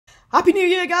Happy New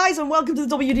Year, guys, and welcome to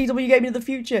the WDW Gaming of the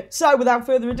Future. So, without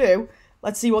further ado,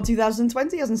 let's see what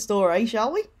 2020 has in store, eh,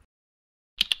 shall we?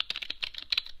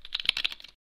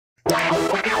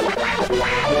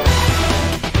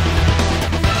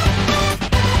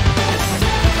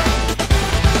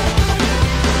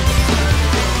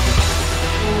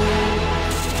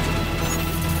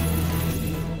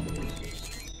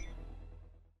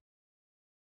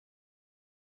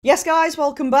 Yes, guys,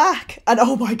 welcome back. And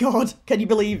oh my god, can you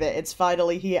believe it? It's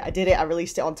finally here. I did it. I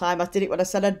released it on time. I did it when I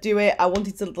said I'd do it. I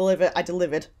wanted to deliver. I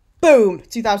delivered. Boom!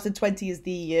 2020 is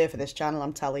the year for this channel,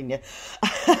 I'm telling you.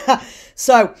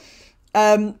 So,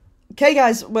 okay,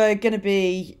 guys, we're going to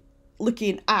be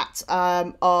looking at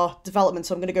our development.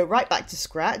 So I'm going to go right back to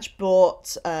scratch.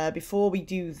 But before we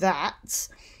do that,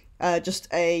 just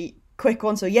a quick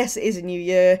one. So yes, it is a new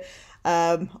year.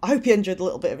 I hope you enjoyed a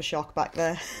little bit of a shock back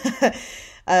there.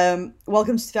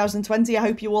 Welcome to 2020. I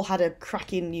hope you all had a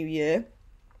cracking new year,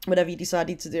 whatever you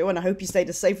decided to do, and I hope you stayed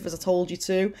as safe as I told you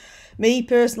to. Me,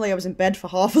 personally, I was in bed for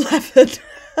 11:30,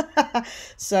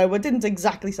 so I didn't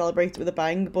exactly celebrate it with a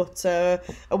bang, but a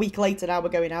week later now we're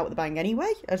going out with a bang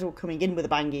anyway, as we're coming in with a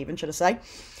bang even, should I say.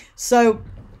 So,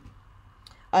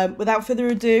 without further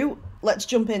ado, let's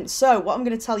jump in. So, what I'm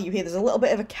going to tell you here, there's a little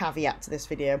bit of a caveat to this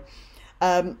video.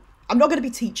 I'm not going to be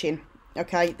teaching.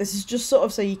 Okay, this is just sort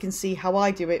of so you can see how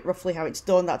I do it, roughly how it's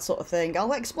done, that sort of thing.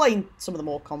 I'll explain some of the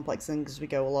more complex things as we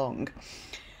go along.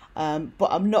 But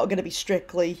I'm not going to be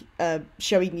strictly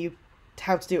showing you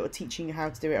how to do it or teaching you how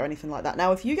to do it or anything like that.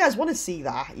 Now, if you guys want to see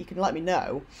that, you can let me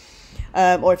know.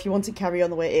 Or if you want to carry on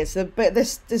the way it is. So, but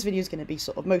this video is going to be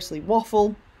sort of mostly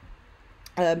waffle.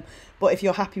 But if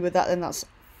you're happy with that, then that's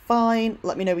fine.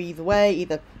 Let me know either way.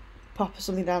 Either pop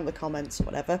something down in the comments or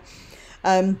whatever.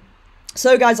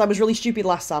 So guys, I was really stupid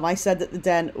last time. I said that the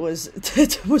den was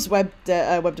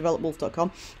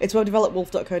webdevelopwolf.com. It's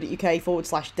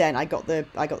webdevelopwolf.co.uk/den. I got the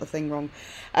thing wrong,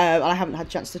 and I haven't had a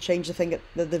chance to change the thing at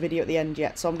the video at the end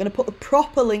yet. So I'm going to put the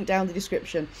proper link down in the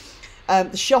description.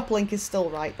 The shop link is still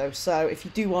right though. So if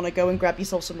you do want to go and grab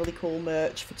yourself some really cool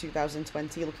merch for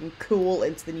 2020, looking cool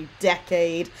into the new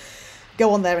decade,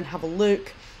 go on there and have a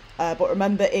look. But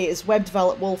remember, it is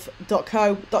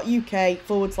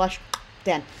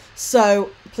webdevelopwolf.co.uk/den.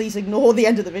 So please ignore the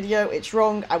end of the video. It's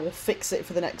wrong. I will fix it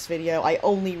for the next video. I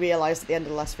only realised at the end of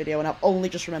the last video, and I've only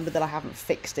just remembered that I haven't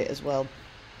fixed it as well.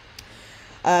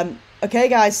 Okay,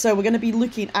 guys, so we're going to be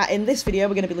looking at, in this video,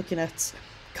 we're going to be looking at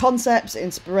concepts,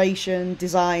 inspiration,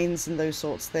 designs, and those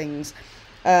sorts of things.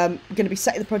 We're going to be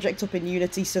setting the project up in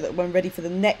Unity so that when ready for the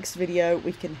next video,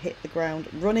 we can hit the ground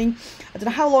running. I don't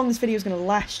know how long this video is going to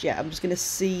last yet. I'm just going to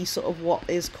see sort of what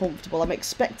is comfortable. I'm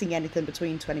expecting anything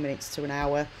between 20 minutes to an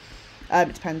hour.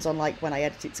 It depends on like when I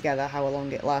edit it together, how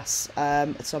long it lasts.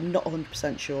 So I'm not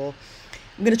 100% sure.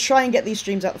 I'm going to try and get these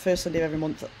streams out the first Sunday of every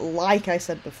month, like I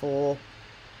said before.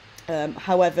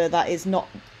 However, that is not,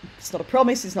 it's not a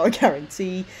promise, it's not a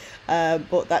guarantee,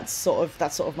 but that's sort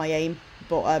of my aim.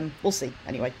 But we'll see.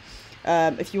 Anyway,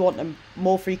 if you want them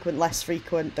more frequent, less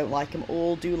frequent, don't like them,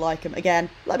 all do like them, again,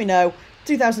 let me know.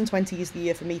 2020 is the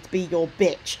year for me to be your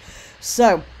bitch.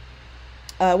 So,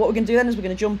 what we're going to do then is we're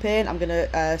going to jump in. I'm going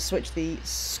to switch the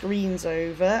screens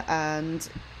over, and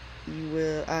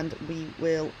we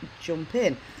will jump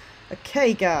in.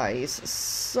 Okay, guys.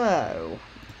 So,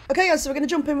 we're going to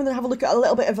jump in and have a look at a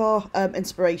little bit of our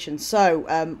inspiration. So,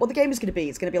 what the game is going to be,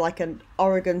 it's going to be like an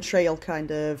Oregon Trail kind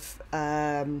of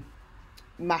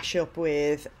mashup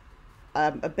with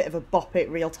a bit of a bop it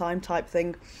real-time type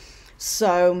thing.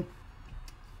 So,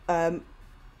 this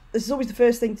is always the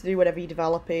first thing to do whenever you're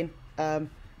developing. Come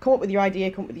up with your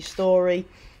idea, come up with your story,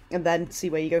 and then see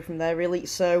where you go from there, really.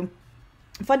 So,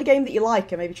 find a game that you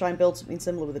like and maybe try and build something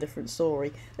similar with a different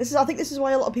story. I think this is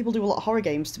why a lot of people do a lot of horror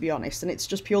games, to be honest, and it's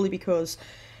just purely because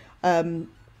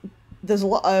there's a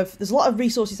lot of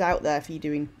resources out there for you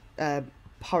doing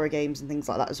horror games and things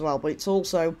like that as well. But it's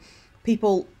also,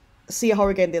 people see a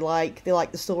horror game they like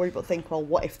the story, but think, well,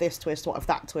 what if this twist, what if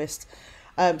that twist?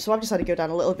 So I've decided to go down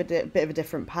a little bit of a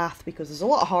different path, because there's a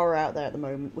lot of horror out there at the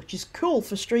moment, which is cool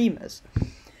for streamers,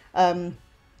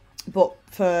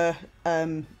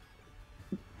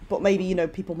 but maybe, you know,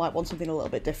 people might want something a little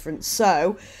bit different.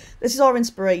 So this is our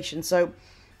inspiration. So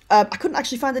I couldn't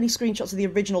actually find any screenshots of the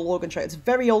original Oregon Trail. It's a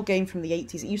very old game from the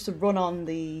 80s. It used to run on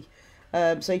the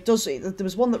there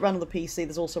was one that ran on the PC.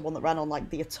 There's also one that ran on like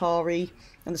the Atari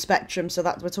and the Spectrum. So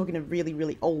that we're talking a really,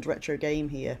 really old retro game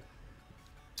here.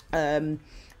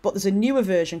 But there's a newer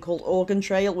version called Oregon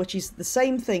Trail, which is the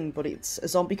same thing, but it's a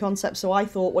zombie concept. So I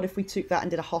thought, what if we took that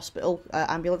and did a hospital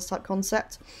ambulance type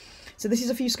concept? So this is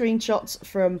a few screenshots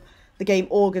from the game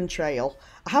Organ Trail.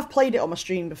 I have played it on my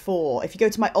stream before. If you go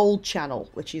to my old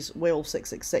channel, which is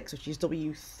Will666, which is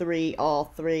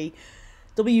W3R3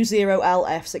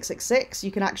 W0LF666,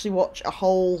 you can actually watch a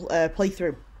whole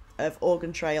playthrough of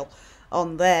Organ Trail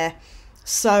on there.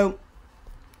 So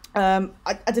I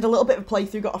did a little bit of a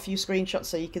playthrough, got a few screenshots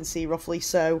so you can see roughly.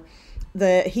 So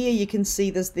here you can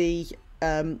see there's the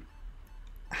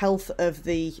health of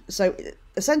the, so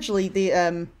essentially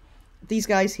the these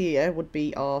guys here would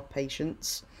be our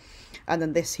patients, and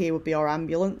then this here would be our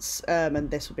ambulance, and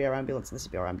this would be our ambulance, and this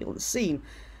would be our ambulance scene.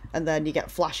 And then you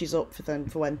get flashes up for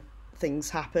when things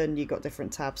happen. You've got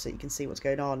different tabs so you can see what's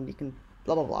going on, you can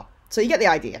blah blah blah. So you get the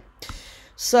idea.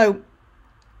 So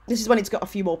this is when it's got a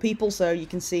few more people, so you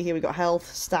can see here we've got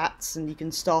health, stats, and you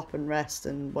can stop and rest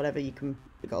and whatever. We've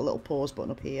got a little pause button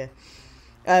up here.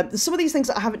 There's some of these things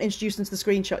that I haven't introduced into the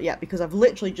screenshot yet because I've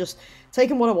literally just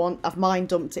taken what I want, I've mind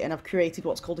dumped it, and I've created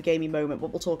what's called a gaming moment,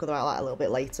 but we'll talk about that a little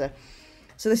bit later.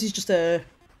 So this is just a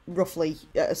roughly,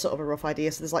 sort of a rough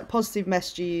idea. So there's like positive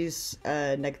messages,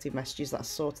 negative messages, that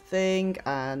sort of thing,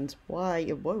 and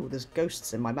whoa, there's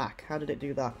ghosts in my Mac. How did it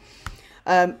do that?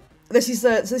 This is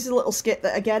a little skit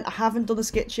that, again, I haven't done the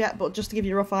skits yet, but just to give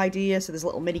you a rough idea, so there's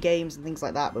little mini games and things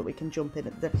like that, but we can jump in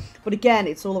at but again,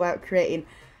 it's all about creating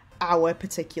our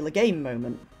particular game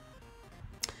moment.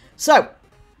 So,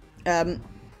 what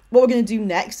we're going to do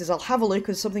next is I'll have a look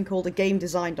at something called a game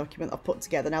design document I've put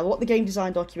together. Now, what the game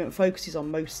design document focuses on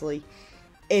mostly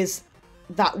is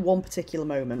that one particular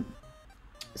moment.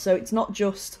 So it's not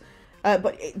just,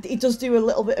 but it does do a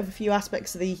little bit of a few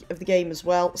aspects of the game as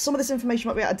well. Some of this information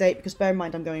might be out of date because bear in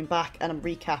mind I'm going back and I'm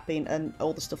recapping and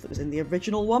all the stuff that was in the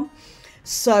original one.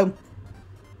 So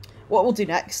what we'll do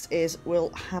next is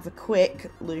we'll have a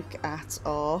quick look at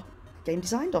our game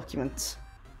design document.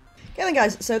 Okay then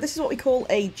guys, so this is what we call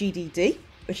a GDD,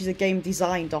 which is a game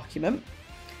design document.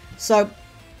 So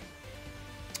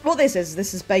what this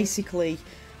is basically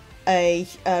a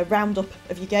roundup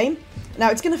of your game. Now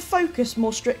it's going to focus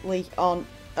more strictly on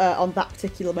that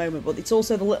particular moment, but it's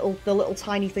also the little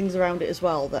tiny things around it as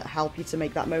well that help you to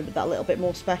make that moment that little bit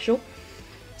more special.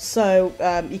 So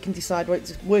you can decide what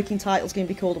its working title is going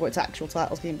to be called or what its actual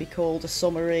title is going to be called, a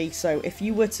summary. So if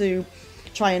you were to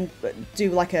try and do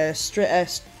like a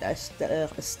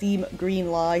Steam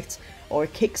green light or a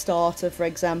Kickstarter, for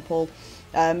example,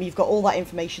 you've got all that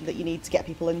information that you need to get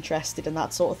people interested and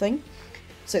that sort of thing.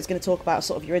 So it's going to talk about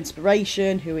sort of your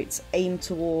inspiration, who it's aimed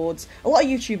towards. A lot of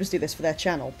YouTubers do this for their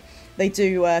channel. They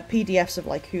do PDFs of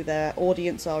like who their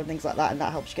audience are and things like that, and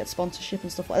that helps you get sponsorship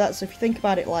and stuff like that. So if you think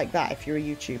about it like that, if you're a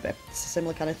YouTuber, it's a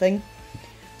similar kind of thing.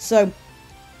 So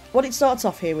what it starts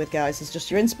off here with, guys, is just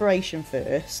your inspiration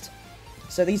first.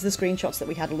 So these are the screenshots that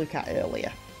we had a look at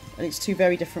earlier. And it's two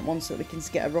very different ones so that we can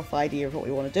get a rough idea of what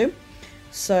we want to do.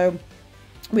 So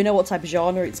we know what type of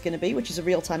genre it's going to be, which is a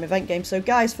real-time event game. So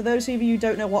guys, for those of you who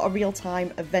don't know what a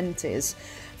real-time event is,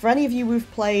 for any of you who've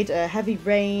played Heavy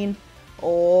Rain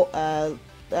or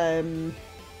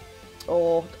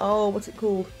what's it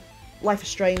called? Life is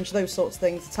Strange, those sorts of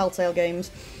things, Telltale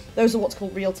games, those are what's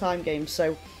called real-time games.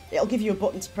 So it'll give you a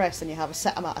button to press and you have a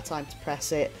set amount of time to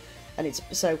press it. And it's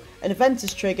so an event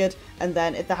is triggered, and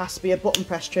then there has to be a button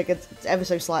press triggered ever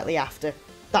so slightly after.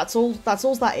 That's all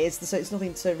that is, so it's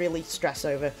nothing to really stress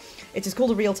over. It is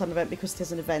called a real-time event because it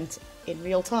is an event in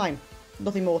real time.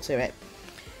 Nothing more to it.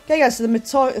 Okay guys, so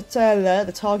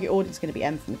the target audience is going to be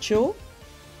M for mature.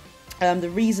 The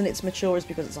reason it's mature is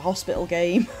because it's a hospital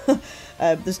game.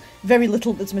 There's very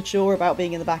little that's mature about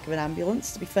being in the back of an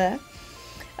ambulance, to be fair.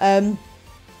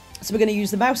 So we're going to use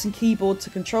the mouse and keyboard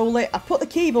to control it. I put the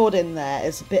keyboard in there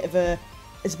as a bit of a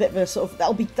sort of,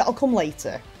 that'll come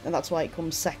later, and that's why it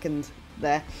comes second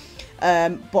there.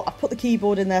 But I put the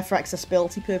keyboard in there for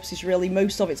accessibility purposes. Really,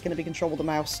 most of it's going to be controlled with the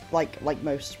mouse, like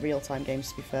most real-time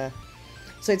games, to be fair.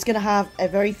 So it's going to have a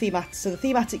very thematic. So the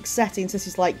thematic settings. This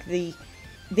is like the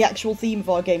actual theme of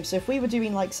our game. So if we were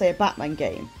doing like say a Batman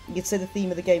game, you'd say the theme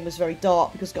of the game was very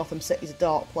dark because Gotham City is a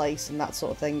dark place and that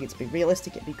sort of thing. It'd be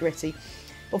realistic. It'd be gritty.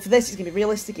 But for this, it's going to be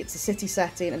realistic, it's a city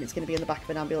setting, and it's going to be in the back of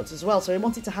an ambulance as well. So we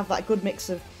wanted to have that good mix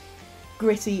of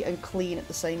gritty and clean at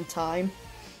the same time.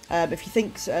 If you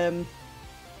think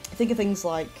of things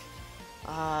like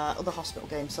other hospital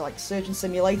games, so like Surgeon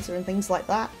Simulator and things like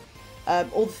that,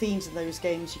 all the themes in those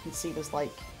games, you can see there's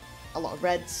like a lot of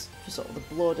reds for sort of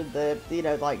the blood and the, you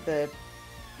know, like the,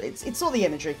 it's all the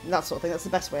imagery and that sort of thing. That's the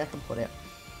best way I can put it.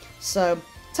 So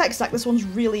tech stack, this one's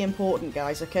really important,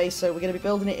 guys, okay? So we're going to be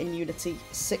building it in Unity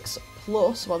 6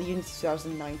 Plus, well, Unity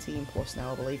 2019 Plus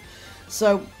now, I believe.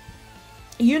 So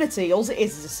Unity, all it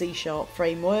is a C#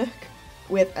 framework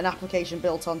with an application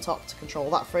built on top to control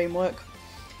that framework.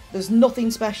 There's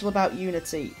nothing special about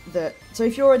Unity so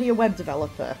if you're already a web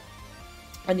developer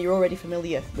and you're already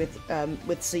familiar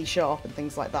with C# and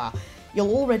things like that,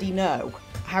 you'll already know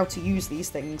how to use these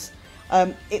things.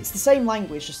 It's the same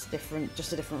language, just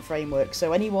a different framework.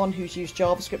 So anyone who's used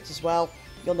JavaScript as well,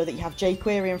 you'll know that you have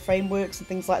jQuery and frameworks and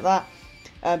things like that.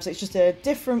 So it's just a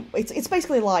different, it's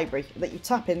basically a library that you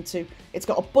tap into. It's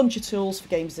got a bunch of tools for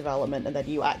games development, and then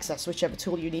you access whichever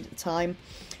tool you need at the time.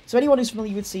 So anyone who's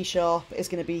familiar with C# is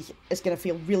going to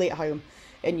feel really at home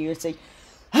in Unity.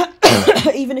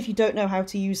 Even if you don't know how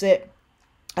to use it,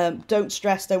 don't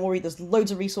stress, don't worry, there's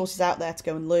loads of resources out there to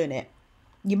go and learn it.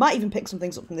 You might even pick some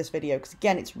things up from this video, because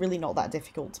again, it's really not that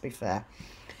difficult, to be fair.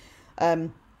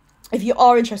 If you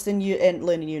are interested in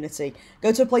learning Unity,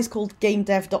 go to a place called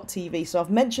gamedev.tv. So I've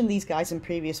mentioned these guys in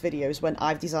previous videos when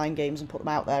I've designed games and put them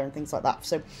out there and things like that.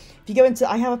 So if you go into,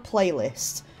 I have a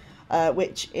playlist,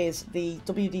 which is the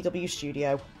WDW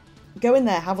Studio. Go in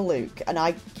there, have a look, and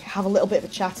I have a little bit of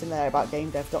a chat in there about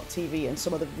gamedev.tv and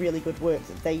some of the really good work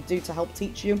that they do to help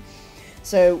teach you.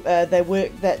 So their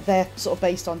work, they're sort of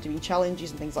based on doing challenges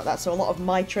and things like that. So a lot of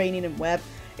my training in web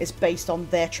is based on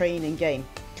their training in game.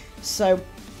 So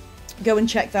go and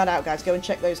check that out, guys. Go and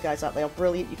check those guys out. They are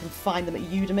brilliant. You can find them at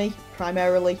Udemy,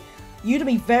 primarily.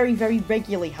 Udemy very, very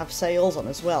regularly have sales on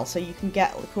as well. So you can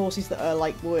get courses that are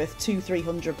like worth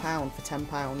 £200–300 for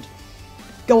 £10.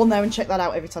 Go on there and check that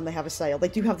out every time they have a sale. They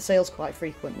do have the sales quite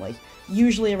frequently.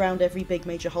 Usually around every big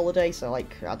major holiday. So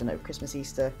like, I don't know, Christmas,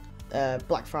 Easter,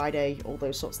 Black Friday, all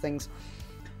those sorts of things.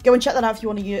 Go and check that out if you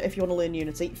want to learn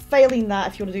Unity. Failing that,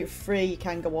 if you want to do it free, you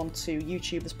can go on to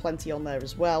YouTube. There's plenty on there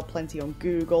as well, plenty on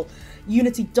Google.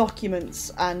 Unity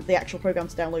documents and the actual program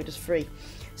to download is free.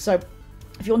 So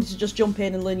if you wanted to just jump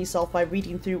in and learn yourself by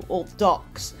reading through all the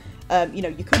docs, you know,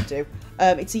 you could do.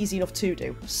 It's easy enough to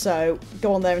do. So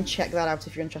go on there and check that out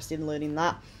if you're interested in learning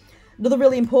that. Another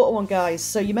really important one, guys.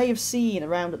 So you may have seen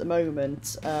around at the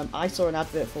moment, I saw an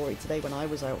advert for it today when I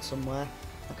was out somewhere.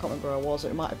 I can't remember where I was.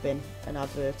 It might have been an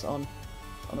advert on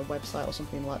a website or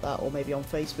something like that, or maybe on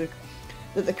Facebook,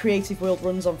 that the creative world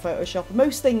runs on Photoshop.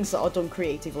 Most things that are done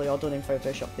creatively are done in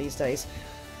Photoshop these days.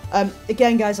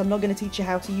 Again, guys, I'm not going to teach you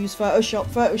how to use Photoshop.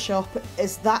 Photoshop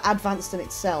is that advanced in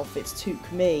itself. It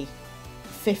took me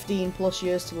 15+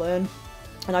 years to learn,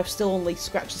 and I've still only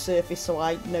scratched the surface, so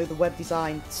I know the web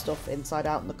design stuff inside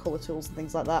out and the colour tools and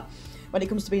things like that. When it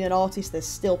comes to being an artist, there's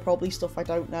still probably stuff I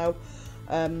don't know.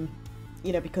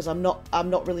 You know, because I'm not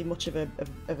really much of a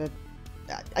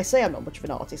I say I'm not much of an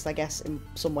artist. I guess in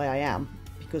some way I am,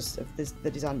 because of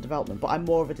the design and development, but I'm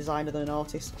more of a designer than an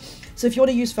artist. So if you want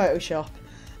to use Photoshop,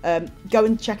 go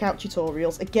and check out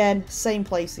tutorials. Again, same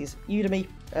places, Udemy,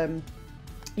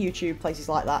 YouTube, places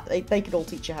like that. They could all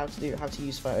teach you how to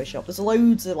use Photoshop. There's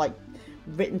loads of like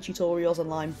written tutorials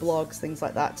online, blogs, things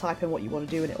like that. Type in what you want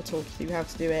to do and it'll talk you through how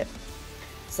to do it.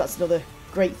 So that's another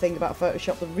great thing about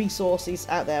Photoshop. The resources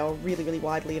out there are really, really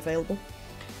widely available.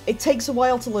 It takes a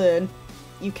while to learn.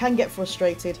 You can get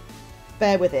frustrated.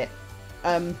 Bear with it.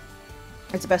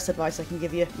 It's the best advice I can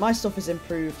give you. My stuff has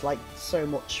improved like so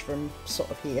much from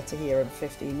sort of here to here over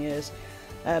 15 years.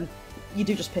 You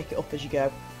do just pick it up as you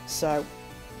go. So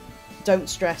don't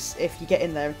stress if you get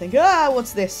in there and think,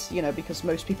 what's this? You know, because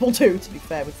most people do, to be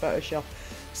fair, with Photoshop.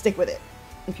 Stick with it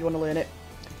if you want to learn it.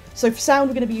 So for sound,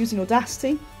 we're going to be using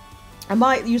Audacity. I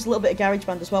might use a little bit of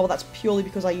GarageBand as well, but that's purely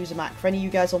because I use a Mac. For any of you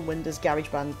guys on Windows,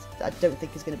 GarageBand I don't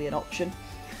think is going to be an option.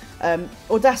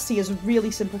 Audacity is a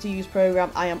really simple to use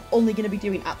program. I am only going to be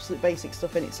doing absolute basic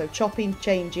stuff in it, so chopping,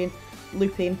 changing,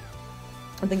 looping,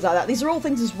 and things like that. These are all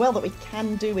things as well that we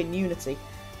can do in Unity.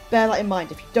 Bear that in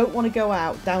mind. If you don't want to go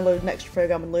out, download an extra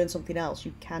program and learn something else,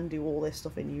 you can do all this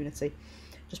stuff in Unity.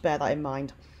 Just bear that in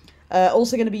mind.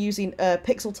 Also going to be using a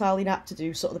pixel tiling app to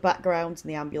do sort of the backgrounds and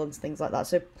the ambulance, things like that.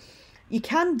 So you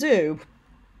can do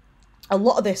a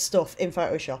lot of this stuff in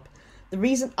Photoshop. The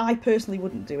reason I personally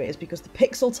wouldn't do it is because the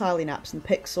pixel tiling apps and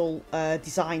pixel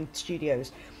design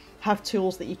studios have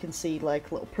tools that you can see,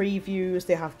 like little previews.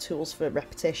 They have tools for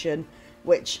repetition,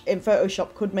 which in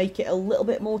Photoshop could make it a little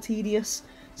bit more tedious.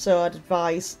 So I'd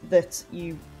advise that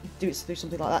you do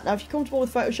something like that. Now, if you're comfortable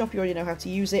with Photoshop, you already know how to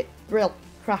use it. Brill,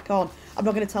 crack on. I'm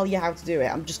not going to tell you how to do it.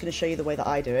 I'm just going to show you the way that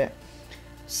I do it.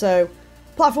 So,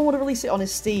 platform I want to release it on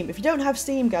is Steam. If you don't have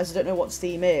Steam, guys, I don't know what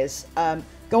Steam is.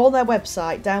 Go on their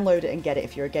website, download it and get it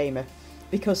if you're a gamer.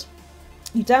 Because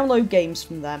you download games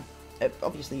from them.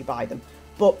 Obviously, you buy them.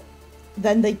 But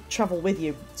then they travel with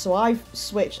you. So I've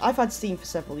switched. I've had Steam for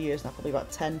several years now, probably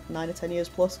about 9 or 10 years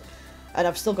plus. And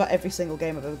I've still got every single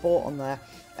game I've ever bought on there.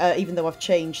 Even though I've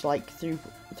changed like through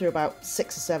about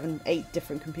 6 or 7, 8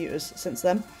 different computers since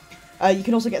then. You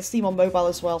can also get Steam on mobile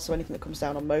as well, so anything that comes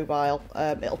down on mobile,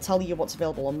 it'll tell you what's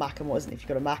available on Mac and what isn't. If you've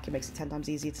got a Mac, it makes it 10 times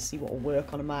easier to see what will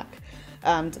work on a Mac.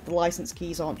 And the license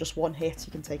keys aren't just one hit,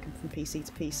 you can take them from PC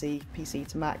to PC, PC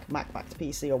to Mac, Mac back to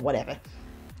PC, or whatever.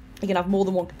 You can have more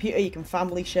than one computer, you can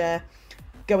family share.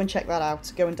 Go and check that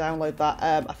out, go and download that.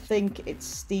 I think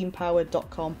it's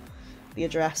steampowered.com, the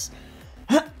address.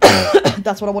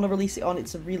 That's what I want to release it on.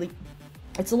 It's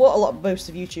a lot most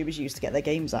of YouTubers use to get their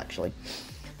games, actually.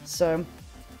 So,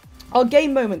 our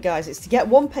game moment, guys, is to get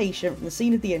one patient from the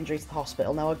scene of the injury to the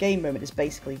hospital. Now, our game moment is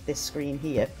basically this screen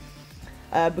here.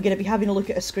 We're going to be having a look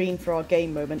at a screen for our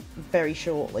game moment very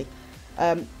shortly.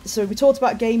 So we talked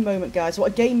about game moment, guys.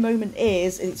 What a game moment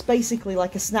is, it's basically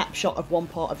like a snapshot of one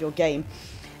part of your game.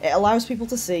 It allows people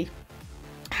to see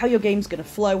how your game's going to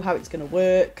flow, how it's going to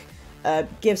work.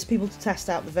 Gives people to test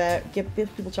out gives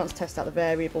people a chance to test out the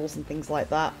variables and things like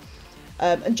that.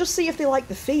 And just see if they like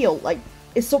the feel. Like,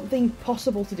 is something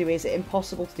possible to do? Is it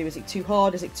impossible to do? Is it too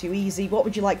hard? Is it too easy? What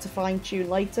would you like to fine-tune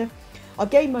later? Our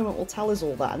game moment will tell us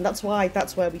all that, and that's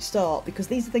where we start, because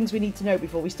these are things we need to know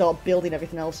before we start building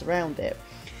everything else around it.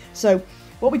 So,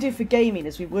 what we do for gaming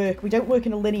is we don't work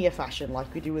in a linear fashion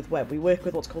like we do with web. We work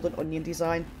with what's called an onion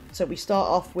design. So we start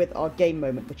off with our game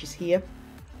moment, which is here,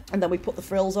 and then we put the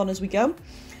frills on as we go,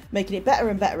 making it better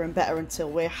and better and better until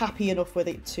we're happy enough with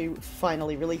it to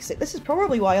finally release it. This is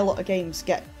probably why a lot of games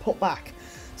get put back.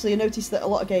 So you notice that a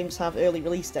lot of games have early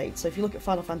release dates. So if you look at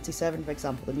Final Fantasy VII, for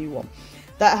example, the new one,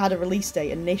 that had a release date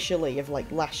initially of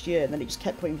like last year, and then it just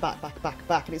kept putting back,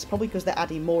 and it's probably because they're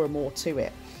adding more and more to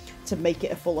it to make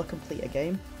it a fuller, completer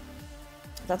game.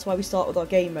 That's why we start with our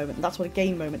game moment, and that's what a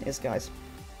game moment is, guys.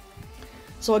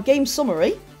 So our game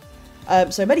summary.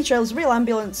 So MediTrail is a real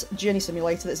ambulance journey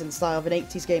simulator that's in the style of an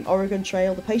 80s game, Oregon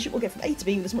Trail. The patient will get from A to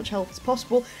B with as much health as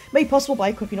possible, made possible by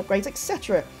equipping upgrades,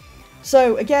 etc.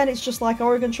 So, again, it's just like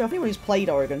Oregon Trail. If anyone who's played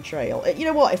Oregon Trail, you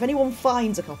know what, if anyone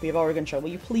finds a copy of Oregon Trail, will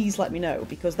you please let me know,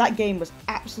 because that game was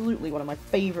absolutely one of my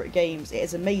favourite games. It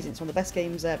is amazing. It's one of the best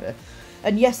games ever.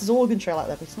 And yes, there's Oregon Trail out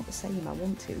there, but it's not the same. I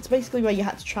want to. It's basically where you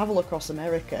had to travel across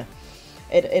America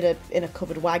in a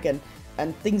covered wagon,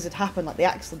 and things had happened, like the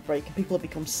axe would break, and people had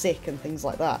become sick and things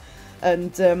like that.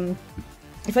 And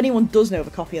if anyone does know of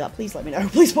a copy of that, please let me know.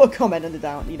 Please put a comment in the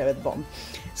down, at the bottom.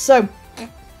 So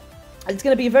it's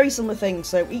going to be a very similar thing.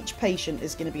 So each patient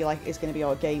is going to be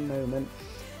our game moment.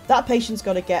 That patient's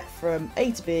got to get from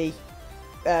A to B.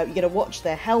 You're going to watch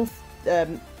their health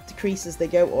decrease as they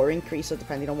go, or increase, or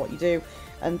depending on what you do.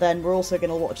 And then we're also going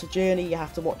to watch the journey. You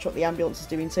have to watch what the ambulance is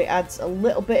doing. So it adds a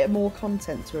little bit more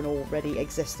content to an already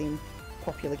existing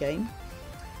popular game.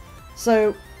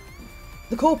 So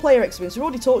the core player experience, we've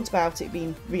already talked about it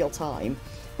being real time.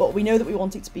 But we know that we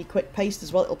want it to be quick-paced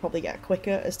as well. It'll probably get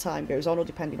quicker as time goes on, or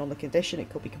depending on the condition, it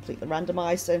could be completely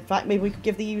randomised. So in fact, maybe we could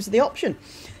give the user the option.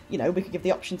 We could give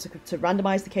the option to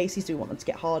randomise the cases. Do we want them to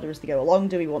get harder as they go along?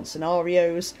 Do we want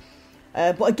scenarios?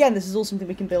 But again, this is all something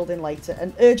we can build in later.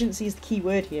 And urgency is the key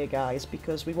word here, guys,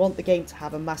 because we want the game to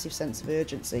have a massive sense of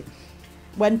urgency.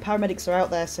 When paramedics are out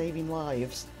there saving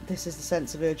lives, this is the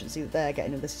sense of urgency that they're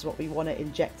getting, and this is what we want to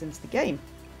inject into the game.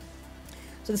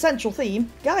 So the central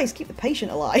theme, guys, keep the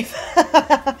patient alive.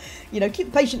 Keep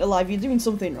the patient alive. You're doing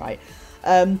something right.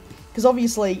 Because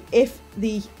obviously, if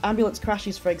the ambulance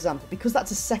crashes, for example, because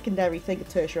that's a secondary thing, a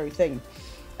tertiary thing,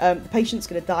 the patient's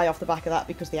going to die off the back of that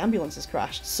because the ambulance has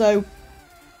crashed. So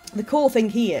the core thing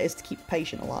here is to keep the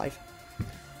patient alive.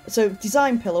 So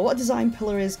design pillar. What a design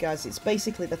pillar is, guys, it's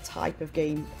basically the type of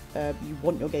game you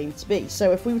want your game to be.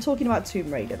 So if we were talking about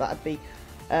Tomb Raider, that would be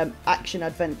action,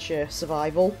 adventure,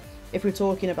 survival. If we're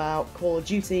talking about Call of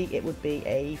Duty, it would be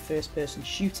a first-person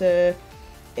shooter.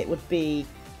 It would be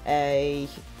a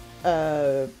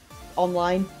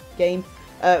online game.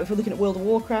 If we're looking at World of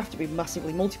Warcraft, it'd be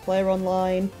massively multiplayer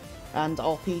online and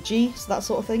RPG, so that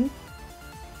sort of thing.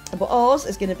 But ours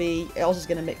is going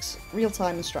to mix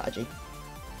real-time and strategy.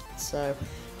 So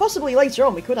possibly later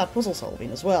on we could add puzzle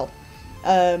solving as well.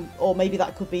 Or maybe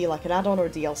that could be like an add-on or a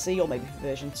DLC, or maybe for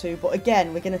version 2. But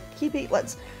again, we're going to keep it,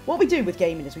 what we do with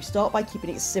gaming is we start by keeping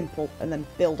it simple and then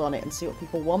build on it and see what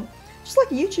people want. Just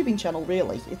like a YouTubing channel,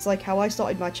 really. It's like how I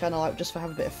started my channel out just for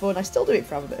having a bit of fun. I still do it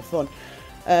for having a bit of fun.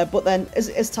 But then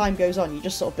as time goes on, you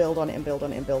just sort of build on it and build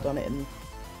on it and build on it,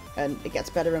 and it gets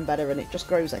better and better, and it just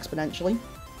grows exponentially.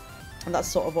 And that's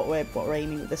sort of what we're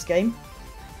aiming with this game.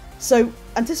 So,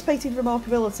 anticipated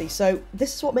remarkability. So,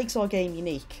 this is what makes our game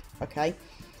unique, okay?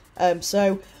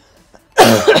 So,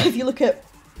 if you look at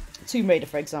Tomb Raider,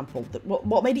 for example,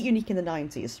 what made it unique in the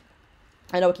 90s?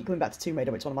 I know I keep coming back to Tomb Raider,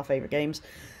 but it's one of my favourite games.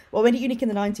 What made it unique in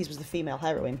the 90s was the female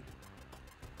heroine.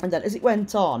 And then, as it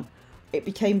went on, it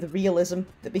became the realism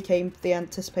that became the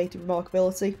anticipated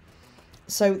remarkability.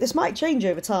 So this might change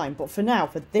over time, but for now,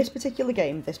 for this particular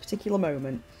game, this particular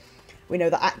moment, we know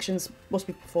that actions must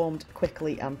be performed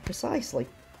quickly and precisely.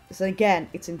 So again,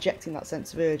 it's injecting that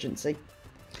sense of urgency.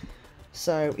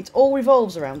 So it all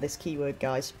revolves around this keyword,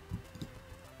 guys.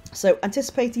 So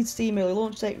anticipated Steam early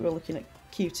launch date, we're looking at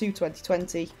Q2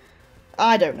 2020.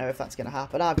 I don't know if that's going to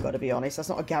happen, I've got to be honest, that's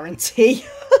not a guarantee.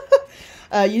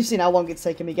 You've seen how long it's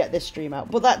taken me to get this stream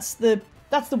out, but that's the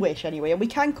wish anyway, and we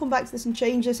can come back to this and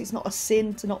change this. It's not a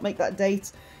sin to not make that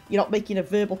date. You're not making a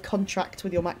verbal contract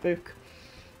with your MacBook.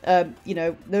 You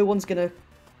know, no one's going to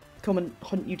come and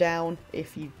hunt you down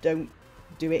if you don't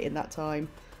do it in that time,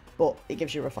 but it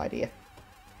gives you a rough idea.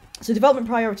 So development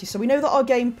priority. So we know that our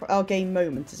game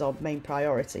moment is our main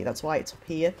priority. That's why it's up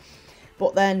here.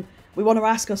 But then we want to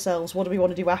ask ourselves, what do we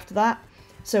want to do after that?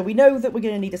 So we know that we're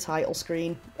going to need a title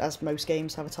screen, as most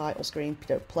games have a title screen. You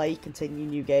don't play, continue,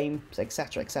 new game,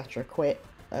 etc, etc, quit.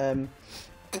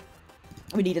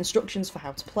 We need instructions for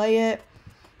how to play it.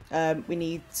 We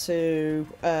need to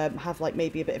have like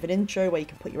maybe a bit of an intro where you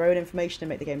can put your own information and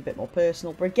make the game a bit more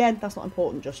personal. But again, that's not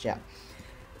important just yet.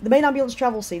 The main ambulance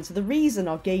travel scene, so the reason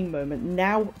our game moment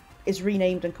now is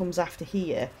renamed and comes after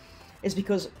here is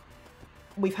because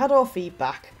we've had our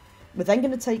feedback. We're then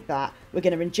going to take that, we're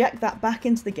going to inject that back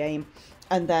into the game,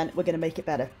 and then we're going to make it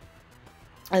better.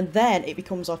 And then it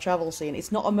becomes our travel scene.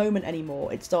 It's not a moment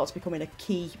anymore, it starts becoming a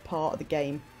key part of the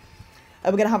game.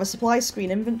 We're going to have a supply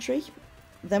screen inventory,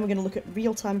 then we're going to look at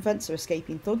real-time events, so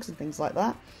escaping thugs and things like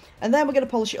that. And then we're going to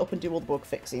polish it up and do all the bug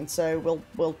fixing. So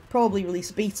we'll probably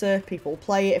release a beta, people will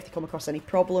play it, if they come across any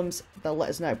problems, they'll let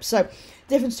us know. So,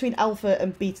 difference between alpha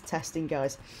and beta testing,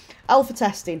 guys. Alpha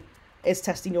testing is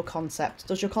testing your concept.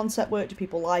 Does your concept work? Do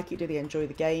people like it? Do they enjoy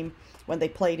the game? When they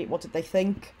played it, what did they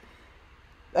think?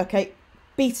 Okay,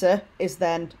 beta is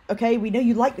then, okay, we know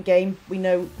you like the game, we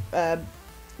know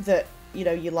that, you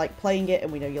know, you like playing it,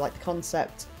 and we know you like the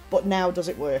concept, but now does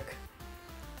it work?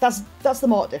 That's the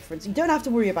marked difference. You don't have to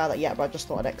worry about that yet, but I just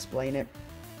thought I'd explain it.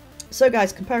 So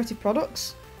guys, comparative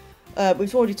products.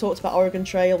 We've already talked about Oregon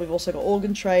Trail, we've also got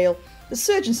Oregon Trail. There's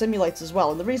Surgeon Simulator as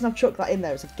well, and the reason I've chucked that in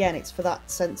there is, again, it's for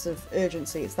that sense of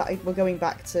urgency. It's that we're going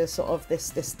back to sort of this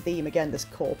theme again, this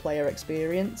core player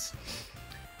experience.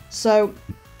 So,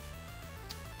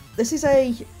 this is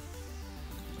a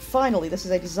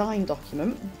design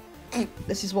document.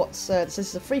 This is what's, this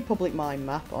is a free public mind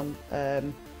map on I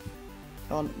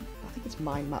think it's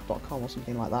mindmap.com or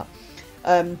something like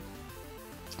that.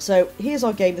 So here's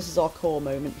our game, this is our core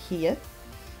moment here.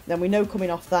 Then we know coming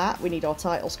off that we need our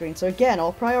title screen. So again,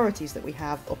 our priorities that we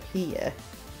have up here,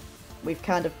 we've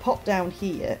kind of popped down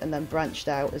here and then branched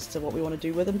out as to what we want to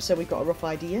do with them, so we've got a rough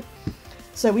idea.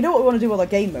 So we know what we want to do with our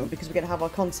game moment because we're going to have our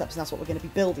concepts and that's what we're going to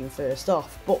be building first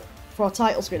off. But for our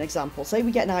title screen example, say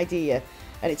we get an idea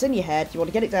and it's in your head, you want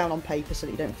to get it down on paper so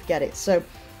that you don't forget it. So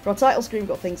for our title screen, we've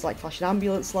got things like flashing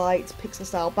ambulance lights,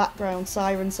 pixel-style background,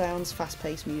 siren sounds,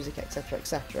 fast-paced music, etc,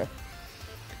 etc.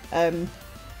 And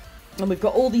we've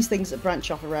got all these things that branch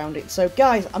off around it. So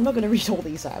guys, I'm not going to read all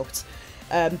these out,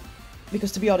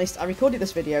 because to be honest, I recorded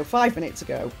this video 5 minutes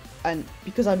ago, and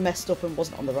because I messed up and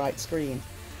wasn't on the right screen,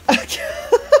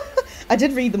 I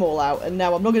did read them all out, and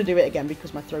now I'm not going to do it again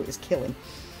because my throat is killing.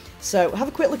 So have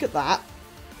a quick look at that,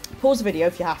 pause the video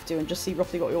if you have to, and just see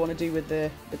roughly what we want to do with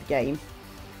the game.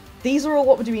 These are all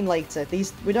what we're doing later.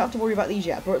 These, we don't have to worry about these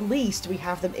yet, but at least we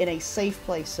have them in a safe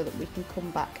place so that we can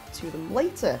come back to them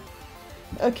later.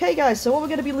 Okay guys, so what we're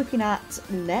going to be looking at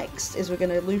next is we're going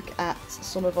to look at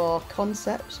some of our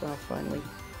concepts. Well, finally.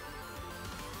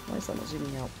 Why is that not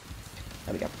zooming out?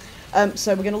 There we go.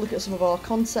 So we're going to look at some of our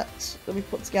concepts that we've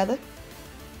put together.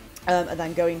 And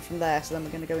then going from there, so then we're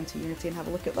going to go into Unity and have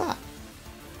a look at that.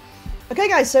 Okay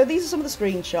guys, so these are some of the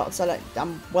screenshots.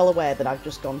 I'm well aware that I've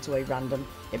just gone to a random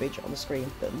image on the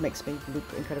screen that makes me look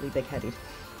incredibly big-headed.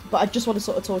 But I just want to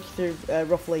sort of talk you through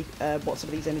roughly what some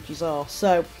of these images are.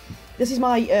 So this is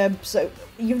my, so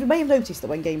you may have noticed that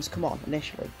when games come on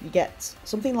initially, you get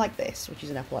something like this, which is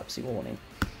an epilepsy warning.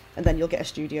 And then you'll get a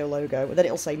studio logo, and then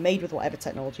it'll say made with whatever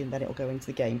technology, and then it'll go into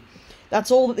the game.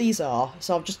 That's all that these are.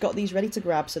 So I've just got these ready to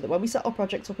grab so that when we set our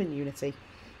project up in Unity,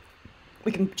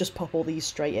 we can just pop all these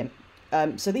straight in.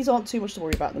 So these aren't too much to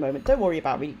worry about at the moment. Don't worry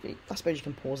about reading. I suppose you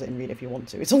can pause it and read it if you want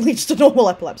to. It's only just a normal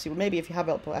epilepsy. Well, maybe if you have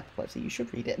epilepsy, you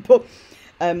should read it. But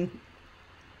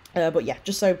yeah,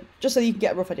 just so you can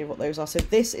get a rough idea of what those are. So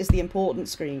this is the important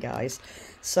screen, guys.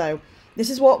 So this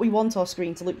is what we want our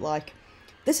screen to look like.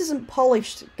 This isn't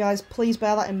polished, guys. Please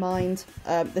bear that in mind.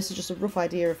 This is just a rough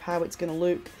idea of how it's going to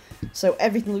look. So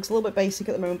everything looks a little bit basic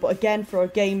at the moment, but again, for a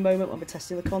game moment when we're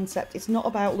testing the concept, it's not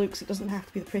about looks. It doesn't have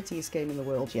to be the prettiest game in the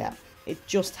world yet. It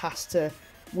just has to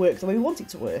work the way we want it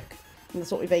to work. And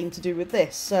that's what we've aimed to do with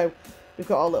this. So we've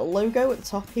got our little logo at the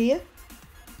top here.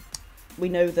 We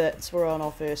know that we're on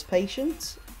our first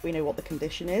patient. We know what the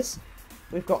condition is.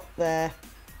 We've got their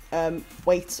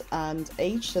weight and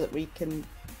age so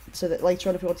that later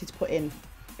on if we wanted to put in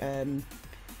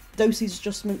dosage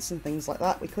adjustments and things like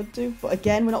that we could do, but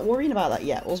again we're not worrying about that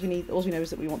yet. All we know is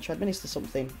that we want to administer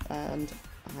something, and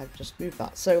I've just moved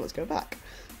that. So let's go back.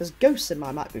 There's ghosts in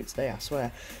my MacBook today, I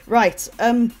swear. Right,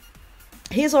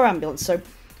 here's our ambulance. So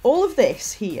all of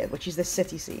this here, which is this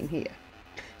city scene here,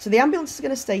 so the ambulance is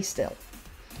going to stay still.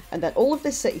 And then all of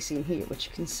this city scene here, which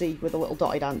you can see with a little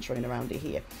dotted ants running around it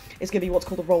here, is going to be what's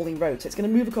called a rolling road. So it's going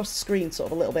to move across the screen sort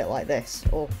of a little bit like this,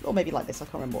 or maybe like this. I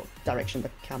can't remember what direction the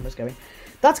camera's going.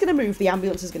 That's going to move. The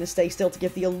ambulance is going to stay still to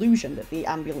give the illusion that the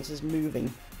ambulance is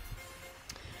moving.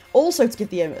 Also, to give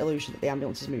the illusion that the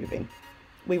ambulance is moving,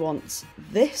 we want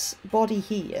this body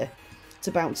here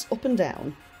to bounce up and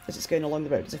down as it's going along the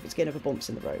road, as if it's getting over bumps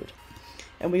in the road.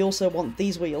 And we also want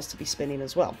these wheels to be spinning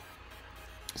as well,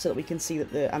 so that we can see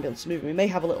that the ambulance is moving. We may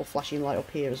have a little flashing light up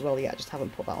here as well yet, I just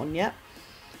haven't put that on yet.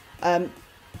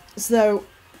 So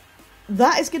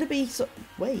that is going to be,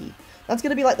 that's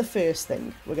going to be like the first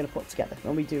thing we're going to put together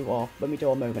when we do our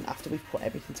moment after we've put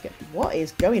everything together. What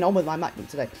is going on with my MacBook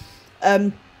today?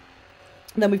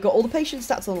 Then we've got all the patient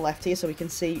stats on the left here, so we can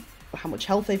see how much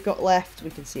health they've got left. We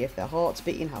can see if their heart's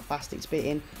beating, how fast it's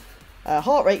beating,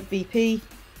 heart rate, BP.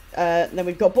 Then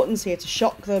we've got buttons here to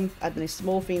shock them, administer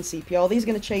morphine, CPR. These are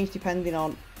going to change depending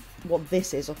on what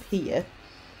this is up here.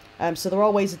 So there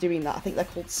are ways of doing that. I think they're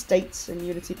called states in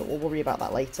Unity, but we'll worry about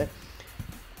that later.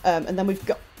 And then we've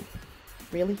got...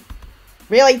 Really?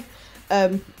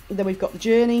 Then we've got the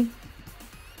journey.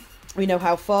 We know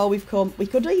how far we've come. We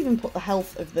could even put the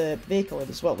health of the vehicle in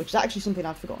as well, which is actually something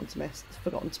I've forgotten to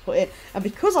put in. And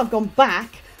because I've gone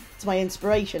back to my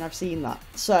inspiration, I've seen that.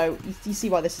 So you see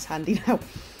why this is handy now.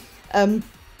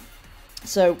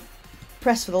 So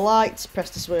press for the lights, press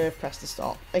to swerve, press to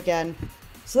stop again,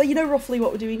 so that you know roughly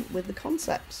what we're doing with the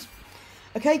concepts.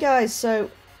 Okay guys, so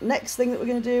next thing that we're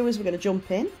going to do is we're going to jump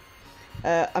in.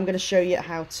 I'm going to show you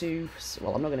how to,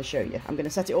 well, I'm not going to show you, I'm going to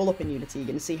set it all up in Unity. You're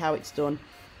going to see how it's done.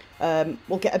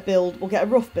 We'll get a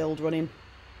rough build running,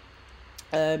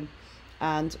 and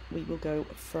we will go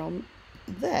from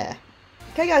there.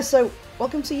 Okay guys, so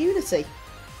welcome to Unity.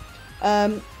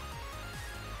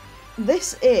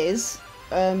 This is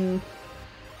what's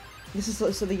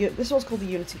called the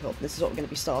Unity Hub. This is what we're going to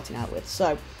be starting out with.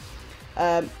 So,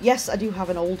 yes, I do have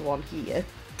an old one here.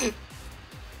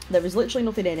 There is literally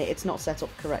nothing in it. It's not set up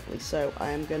correctly. So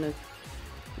I am going to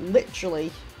literally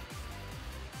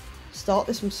start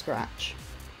this from scratch,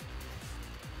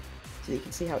 so you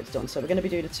can see how it's done. So we're going to be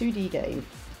doing a 2D game.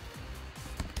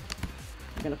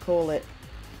 I'm going to call it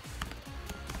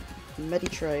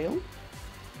MediTrail.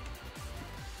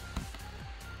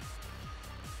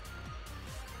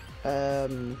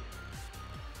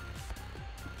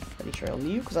 MediTrail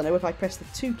new, because I know if I press the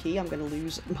 2 key I'm going to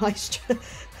lose my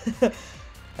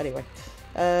anyway,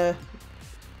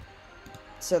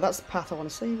 so that's the path I want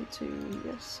to save it to.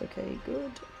 Yes, okay,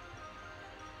 good.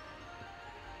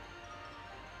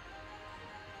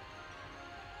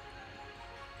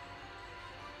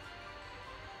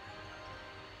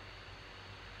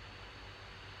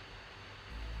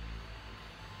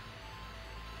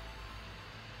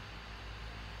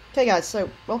 Okay guys, so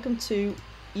welcome to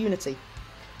Unity.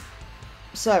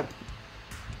 So,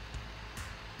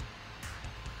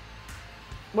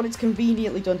 what it's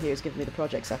conveniently done here is given me the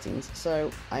project settings. So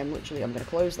I'm going to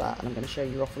close that and I'm going to show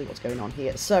you roughly what's going on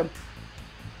here. So,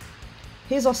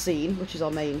 here's our scene, which is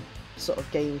our main sort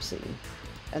of game scene.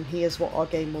 And here's what our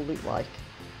game will look like.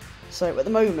 So at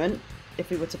the moment, if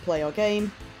we were to play our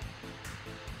game,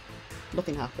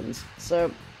 nothing happens. So,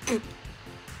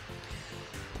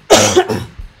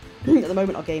 at the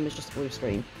moment our game is just a blue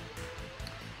screen.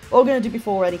 What we're going to do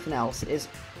before anything else is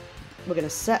we're going to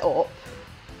set up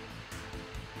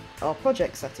our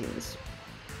project settings.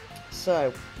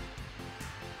 So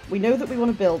we know that we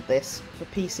want to build this for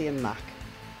PC and Mac.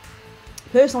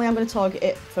 Personally I'm going to target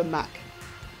it for Mac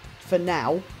for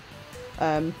now,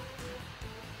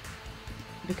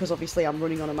 because obviously I'm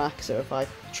running on a Mac, so if I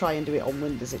try and do it on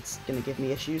Windows it's going to give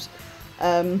me issues.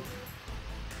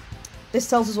 This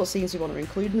tells us what scenes we want to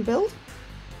include in the build.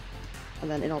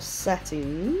 And then in our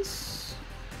settings,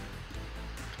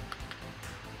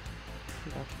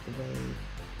 get out of the way.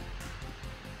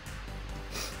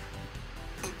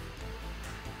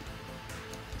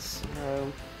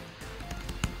 So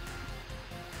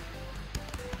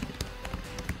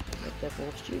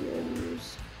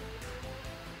Studios.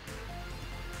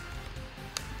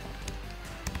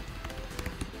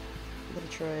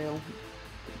 MediTrail.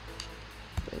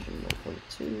 Version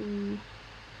 1.2.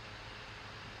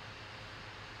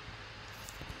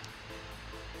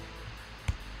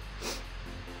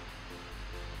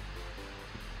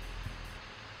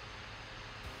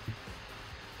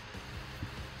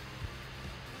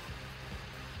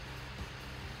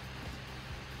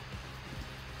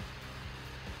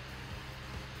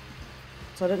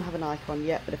 So I don't have an icon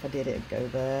yet, but if I did, it'd go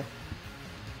there.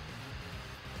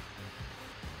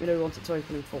 We don't want it to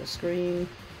open in full screen.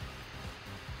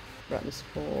 Retina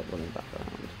support, running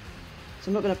background. So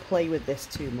I'm not going to play with this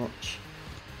too much.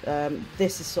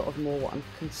 This is sort of more what I'm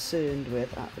concerned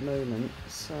with at the moment,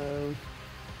 so...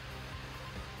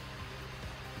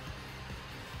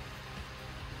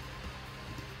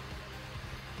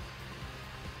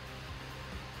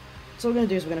 So what we're going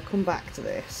to do is we're going to come back to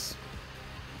this.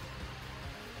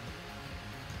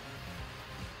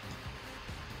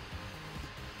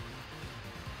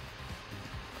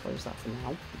 Close that for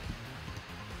now.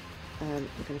 We're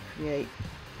going to create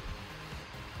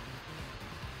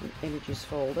an images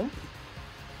folder.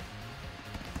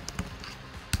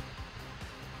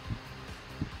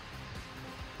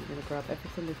 We're going to grab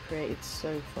everything we've created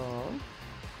so far.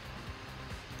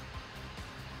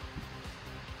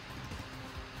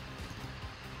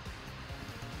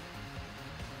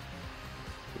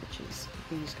 Which is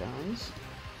these guys.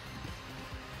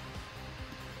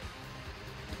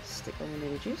 Stick them in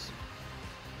images.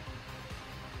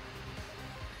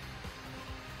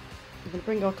 We're going to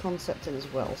bring our concept in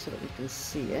as well so that we can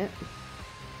see it.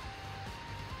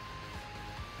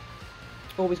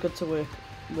 Always good to work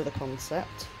with a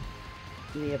concept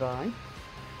nearby.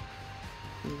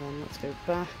 And then let's go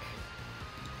back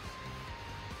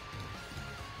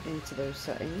into those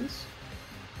settings.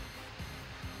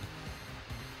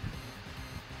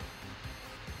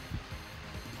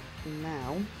 And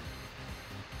now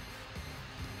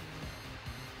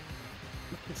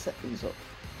we can set these up.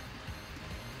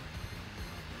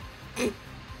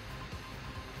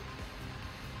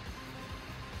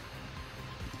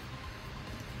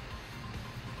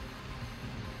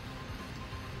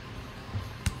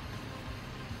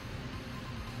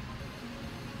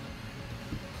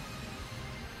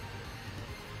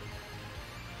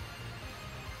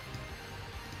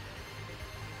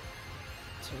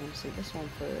 So we're going to see this one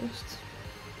first.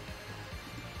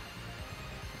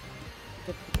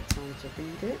 Give people time to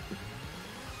read it.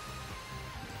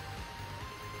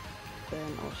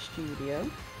 Then our studio.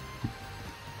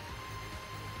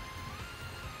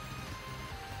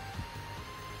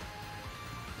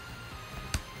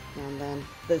 And then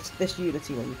there's this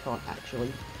Unity one you can't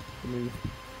actually remove.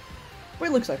 But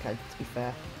it looks okay, to be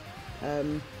fair.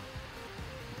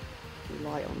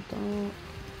 Light on dark.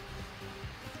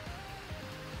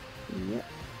 Yep.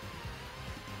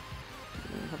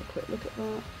 We'll have a quick look at that.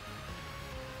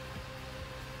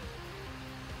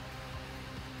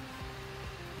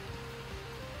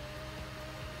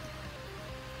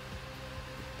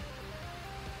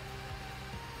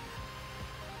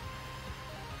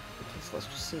 Okay, so let's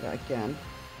just see that again.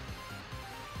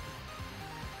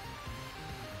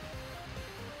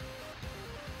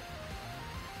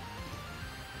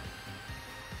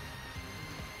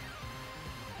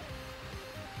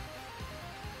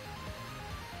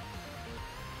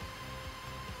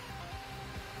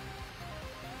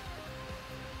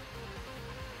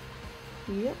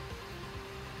 Yep.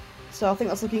 So I think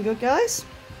that's looking good, guys.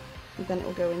 And then it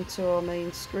will go into our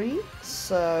main screen.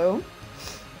 So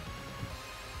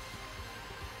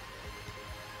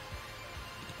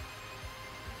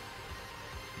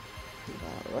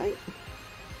that right.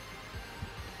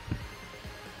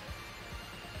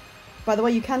 By the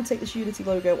way, you can take this Unity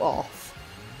logo off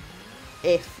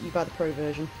if you buy the Pro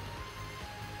version.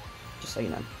 Just so you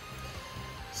know.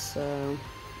 So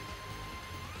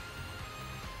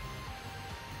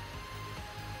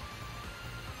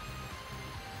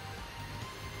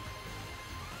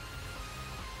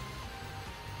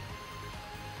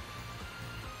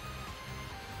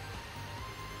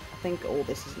I think all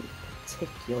this isn't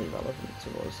particularly relevant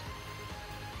to us.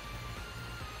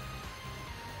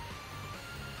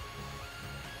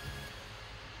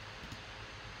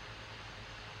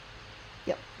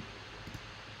 Yep.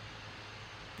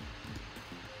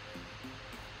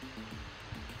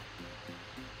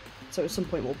 So at some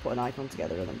point we'll put an icon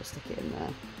together and then we'll stick it in there.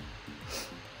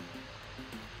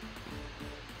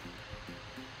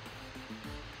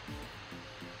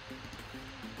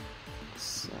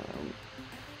 So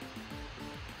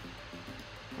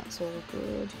that's all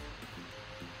good.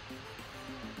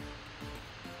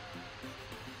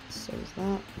 So is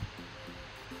that.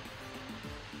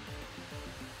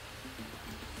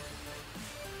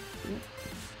 Yep.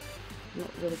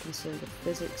 Not really concerned with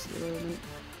physics at the moment.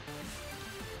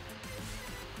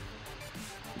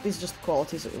 These are just the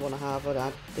qualities that we want to have. We'll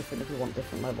add different if we want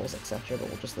different levels, etc. But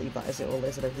we'll just leave that as it all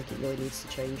is. I don't think it really needs to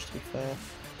change, to be fair.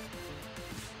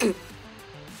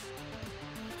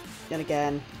 And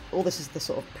again, all this is the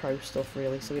sort of pro stuff,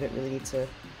 really, so we don't really need to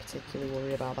particularly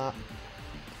worry about that.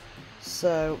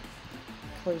 So,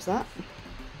 close that.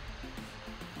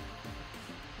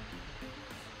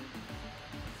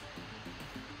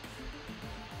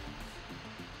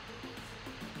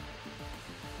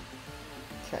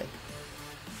 Okay.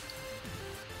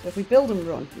 So if we build and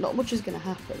run, not much is going to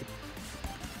happen,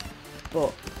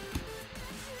 but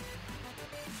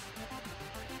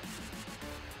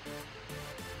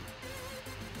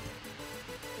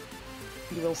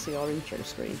you will see our intro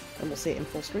screen, and we'll see it in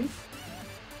full screen.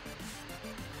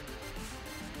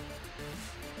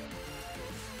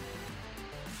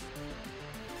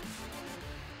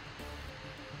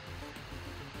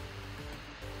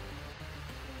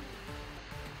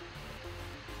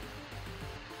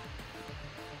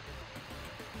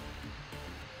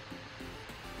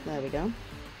 There we go.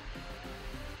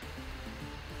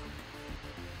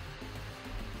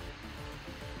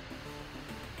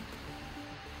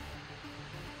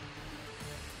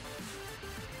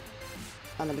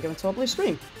 And then we go into our blue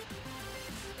screen.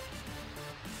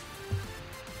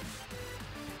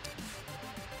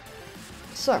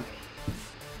 So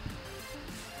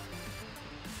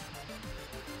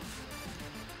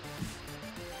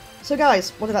guys,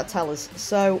 what did that tell us?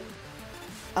 So,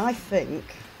 I think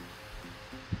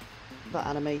that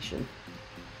animation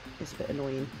is a bit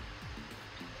annoying.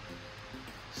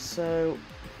 So,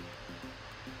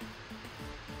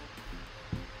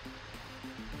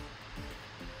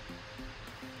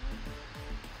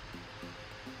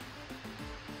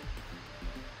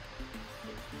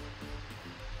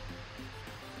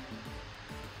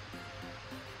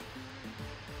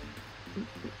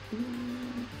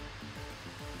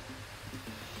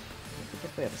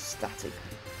 if we have a static.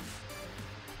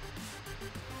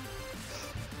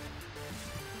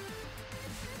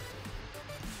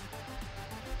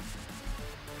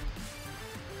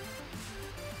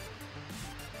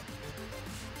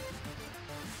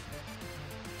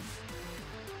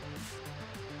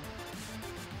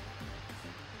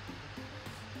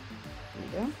 There we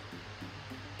go.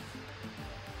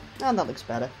 And that looks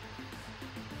better.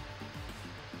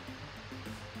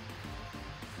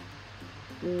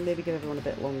 Maybe give everyone a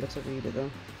bit longer to read it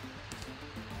though.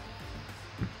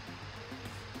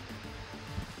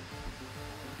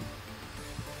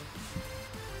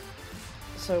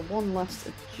 So one last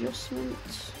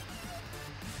adjustment.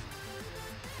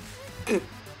 Give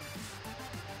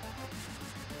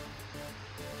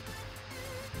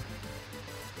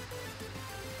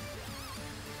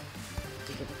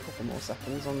a couple more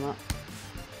seconds on that.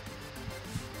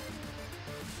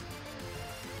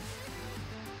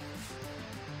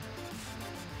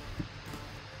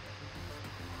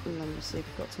 And then we'll see if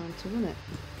we've got time to run it.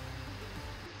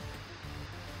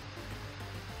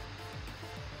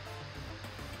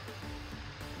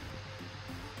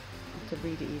 I could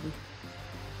read it even.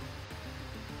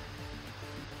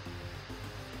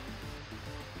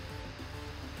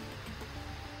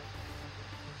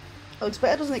 It looks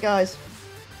better, doesn't it, guys?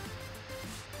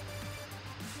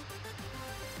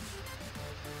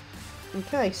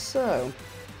 Okay, so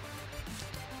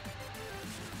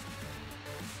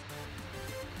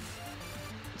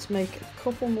let's make a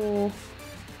couple more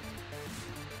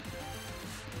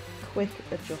quick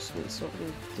adjustments. So what we're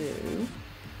going to do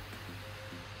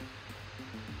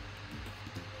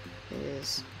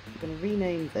is I'm going to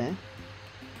rename this.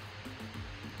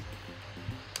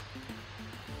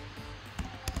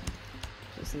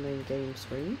 Just the main game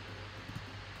screen.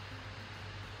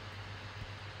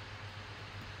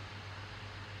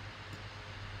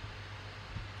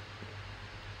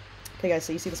 Okay guys,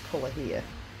 so you see this colour here.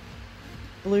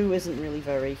 Blue isn't really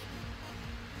very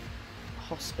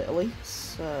hospital-y,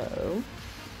 so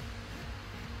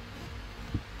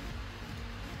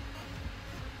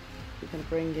we're going to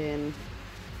bring in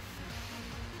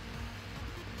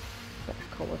a better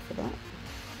colour for that.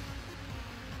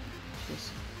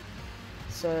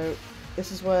 So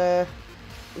this is where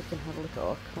we can have a look at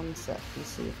our concept and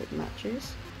see if it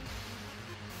matches.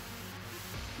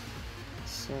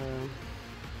 So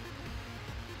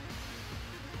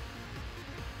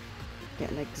get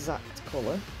an exact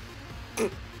colour.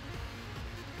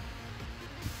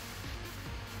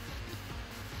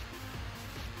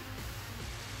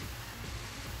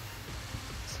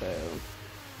 So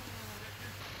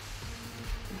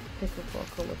pick up our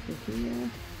colour from here.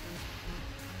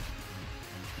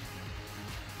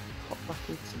 Hop back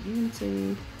into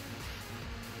Unity.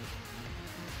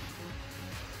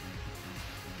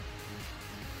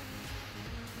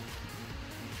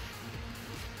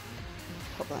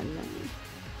 Pop that in there.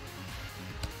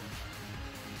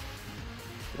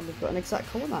 And we've got an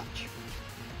exact colour match.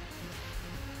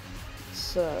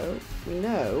 So we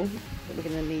know that we're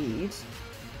going to need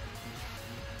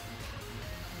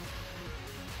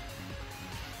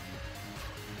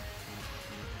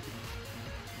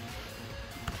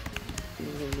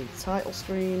title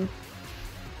screen.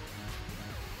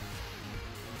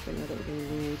 We know that we're going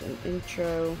to need an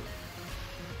intro.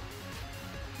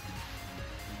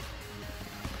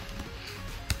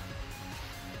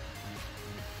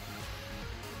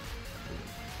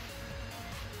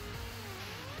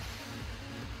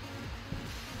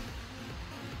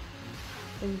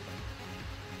 We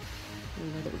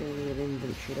know that we're going to need an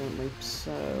inventory, don't we?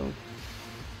 So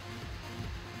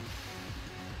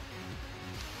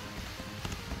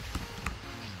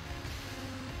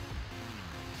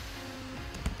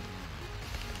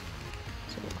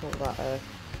we'll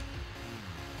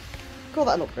call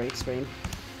that an upgrade screen.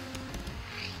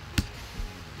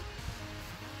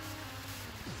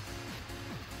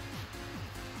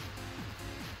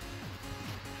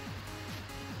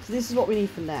 So this is what we need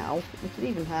for now. We could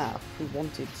even have, if we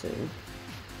wanted to,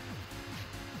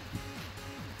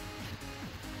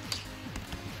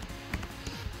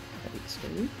 edit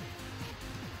screen.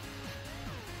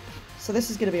 So this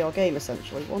is going to be our game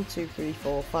essentially. 1, 2, 3,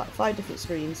 4, 5 different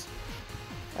screens.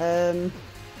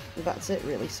 That's it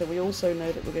really. So we also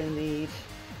know that we're going to need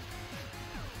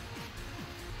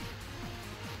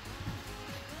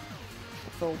a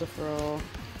folder for our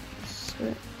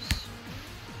scripts.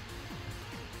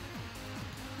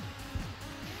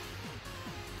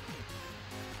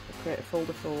 We'll create a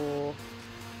folder for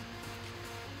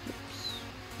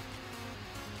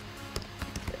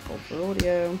create a folder for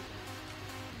audio.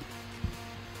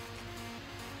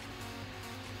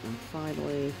 And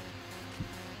finally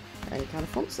any kind of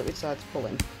fonts that we decide to pull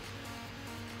in.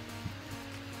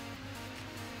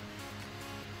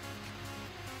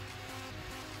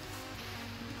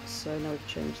 So now we've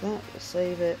changed that, we'll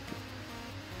save it.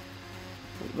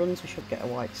 When it runs we should get a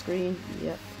white screen.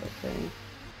 Yep, okay.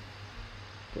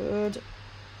 Good.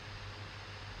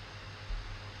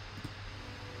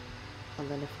 And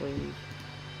then if we,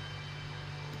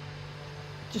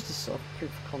 just as sort of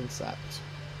proof of concept,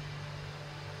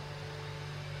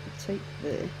 take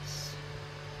this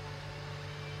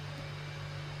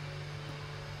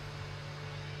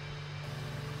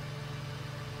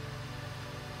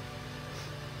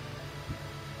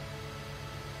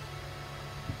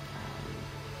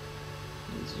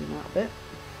and zoom out a bit.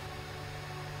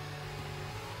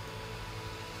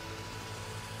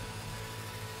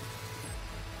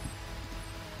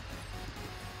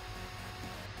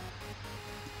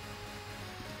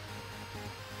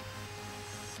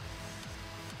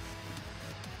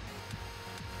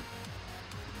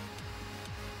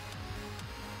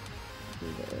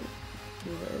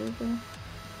 Move it over.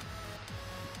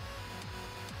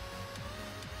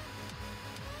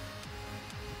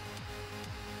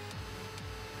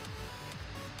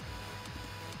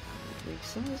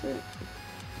 Resize it.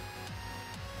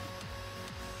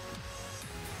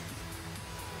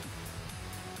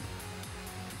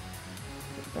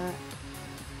 Put back.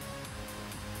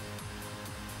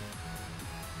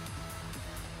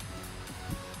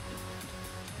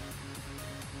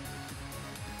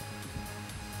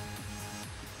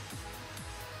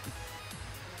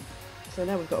 So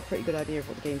now we've got a pretty good idea of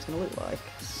what the game's going to look like.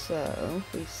 So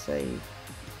we save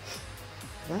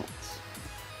that,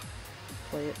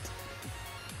 play it.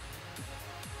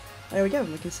 There we go,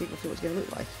 and we can see what it's going to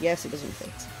look like. Yes, it doesn't fit,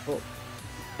 but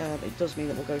it does mean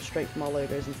that we'll go straight from our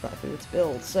logos into that if we were to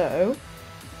build. So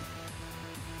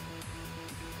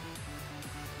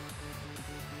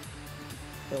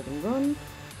build and run.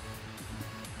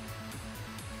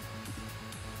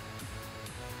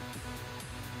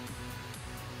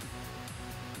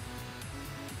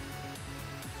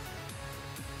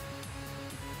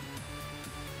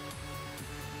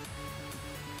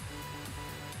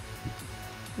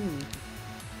 What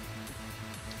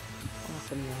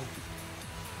happened there?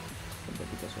 Probably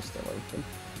because we're still open.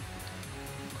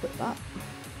 Quit that.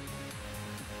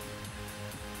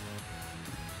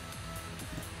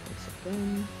 Once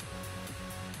again.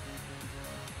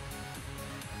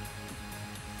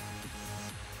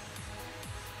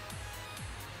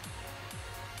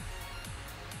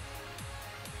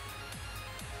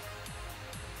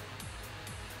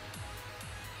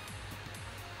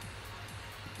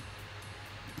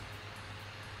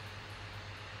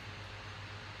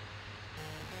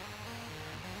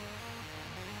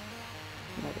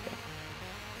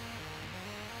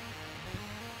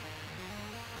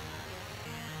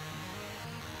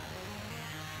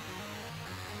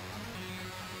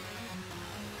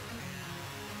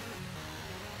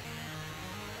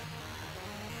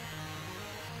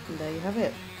 And there you have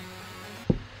it.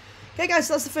 Okay guys,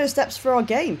 so that's the first steps for our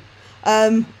game.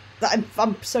 I'm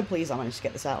so pleased I managed to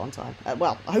get this out on time.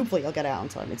 Well, hopefully I'll get it out on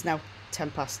time. It's now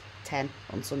 10:10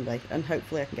 on Sunday, and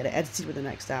hopefully I can get it edited within the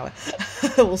next hour.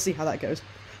 We'll see how that goes.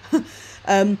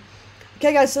 Okay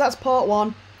guys, so that's part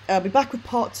 1. I'll be back with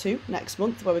part 2 next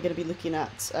month, where we're going to be looking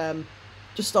at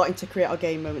just starting to create our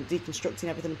game moment, deconstructing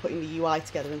everything and putting the UI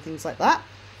together and things like that.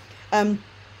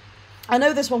 I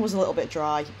know this one was a little bit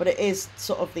dry, but it is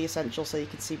sort of the essential so you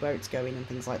can see where it's going and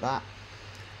things like that.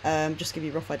 Just give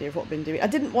you a rough idea of what I've been doing. I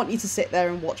didn't want you to sit there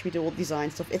and watch me do all the design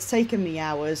stuff. It's taken me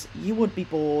hours. You would be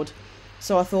bored.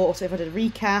 So I thought if I did a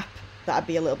recap, that'd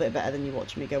be a little bit better than you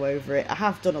watching me go over it. I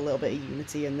have done a little bit of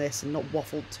Unity in this and not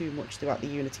waffled too much throughout the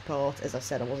Unity part. As I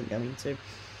said, I wasn't going to.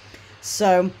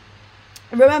 So,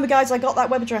 remember guys, I got that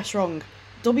web address wrong.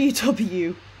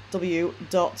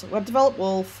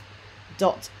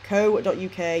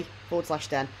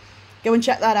 www.webdevelopwolf.co.uk/den. Go and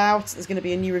check that out. There's going to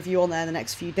be a new review on there in the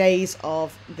next few days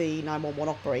of the 911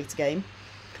 operator game.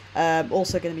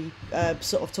 Also going to be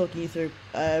sort of talking you through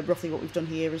roughly what we've done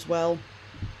here as well.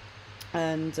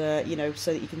 And, you know,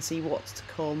 so that you can see what's to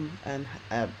come, and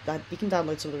you can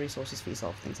download some of the resources for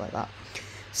yourself, things like that.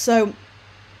 So,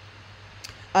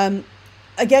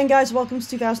 again, guys, welcome to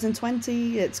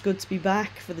 2020. It's good to be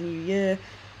back for the new year.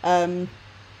 And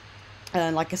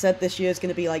like I said, this year is going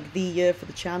to be like the year for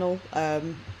the channel.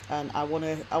 And I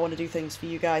wanna do things for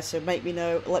you guys. So let me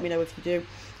know if you do.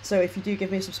 So if you do, give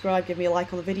me a subscribe, give me a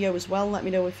like on the video as well. Let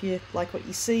me know if you like what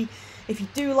you see. If you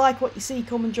do like what you see,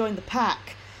 come and join the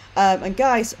pack. And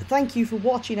guys, thank you for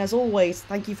watching as always.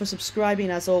 Thank you for subscribing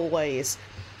as always.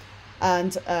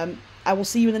 And I will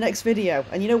see you in the next video.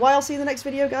 And you know why I'll see you in the next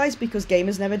video, guys? Because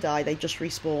gamers never die, they just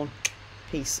respawn.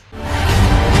 Peace.